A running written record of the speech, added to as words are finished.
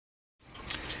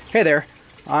Hey there,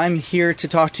 I'm here to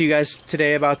talk to you guys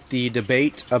today about the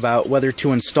debate about whether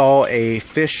to install a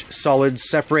fish solids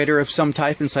separator of some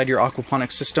type inside your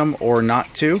aquaponics system or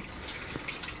not to.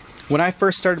 When I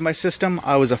first started my system,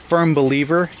 I was a firm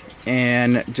believer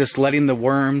in just letting the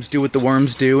worms do what the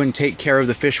worms do and take care of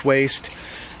the fish waste.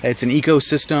 It's an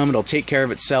ecosystem, it'll take care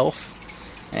of itself.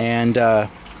 And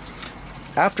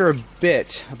after a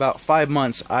bit, about 5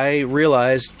 months, I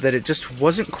realized that it just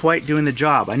wasn't quite doing the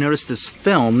job. I noticed this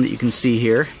film that you can see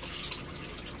here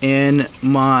in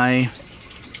my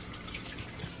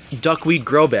duckweed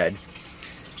grow bed.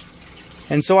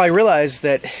 And so I realized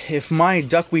that if my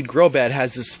duckweed grow bed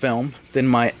has this film, then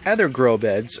my other grow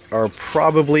beds are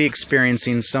probably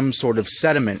experiencing some sort of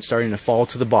sediment starting to fall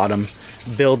to the bottom,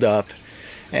 build up,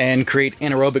 and create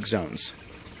anaerobic zones.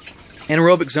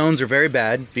 Anaerobic zones are very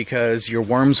bad because your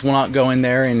worms will not go in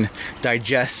there and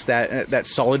digest that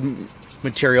solid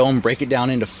material and break it down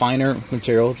into finer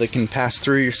material that can pass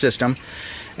through your system.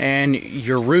 And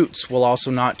your roots will also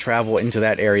not travel into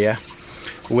that area,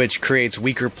 which creates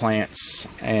weaker plants.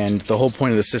 And the whole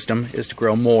point of the system is to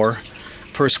grow more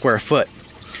per square foot.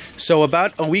 So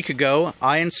about a week ago,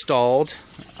 I installed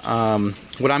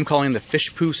what I'm calling the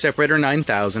Fish Poo Separator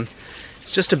 9000.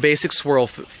 It's just a basic swirl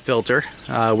filter,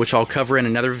 which I'll cover in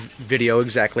another video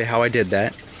exactly how I did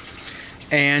that.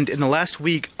 And in the last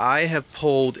week, I have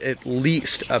pulled at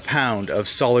least a pound of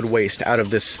solid waste out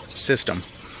of this system.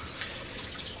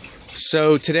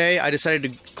 So today I decided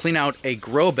to clean out a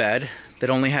grow bed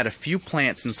that only had a few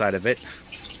plants inside of it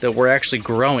that were actually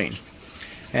growing.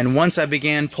 And once I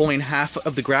began pulling half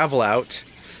of the gravel out,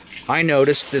 I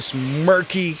noticed this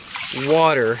murky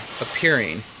water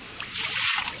appearing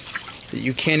that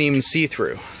you can't even see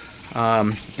through.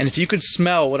 And if you could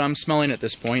smell what I'm smelling at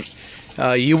this point,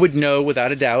 you would know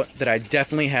without a doubt that I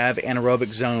definitely have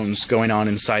anaerobic zones going on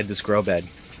inside this grow bed.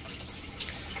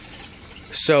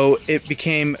 So it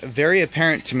became very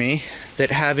apparent to me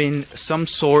that having some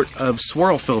sort of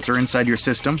swirl filter inside your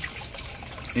system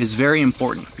is very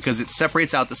important because it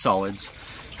separates out the solids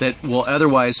that will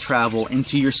otherwise travel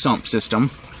into your sump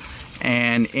system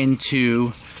and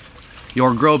into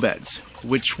your grow beds,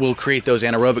 which will create those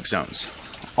anaerobic zones.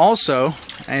 Also,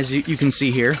 as you can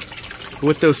see here,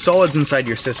 with those solids inside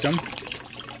your system,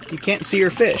 you can't see your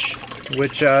fish,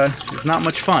 which is not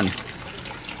much fun.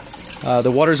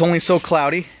 The water's only so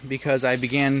cloudy because I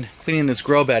began cleaning this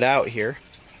grow bed out here,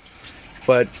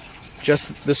 but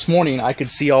just this morning I could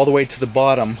see all the way to the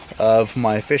bottom of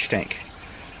my fish tank.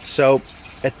 So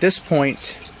at this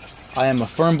point, I am a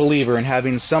firm believer in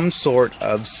having some sort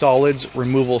of solids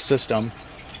removal system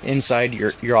inside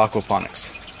your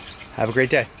aquaponics. Have a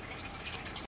great day.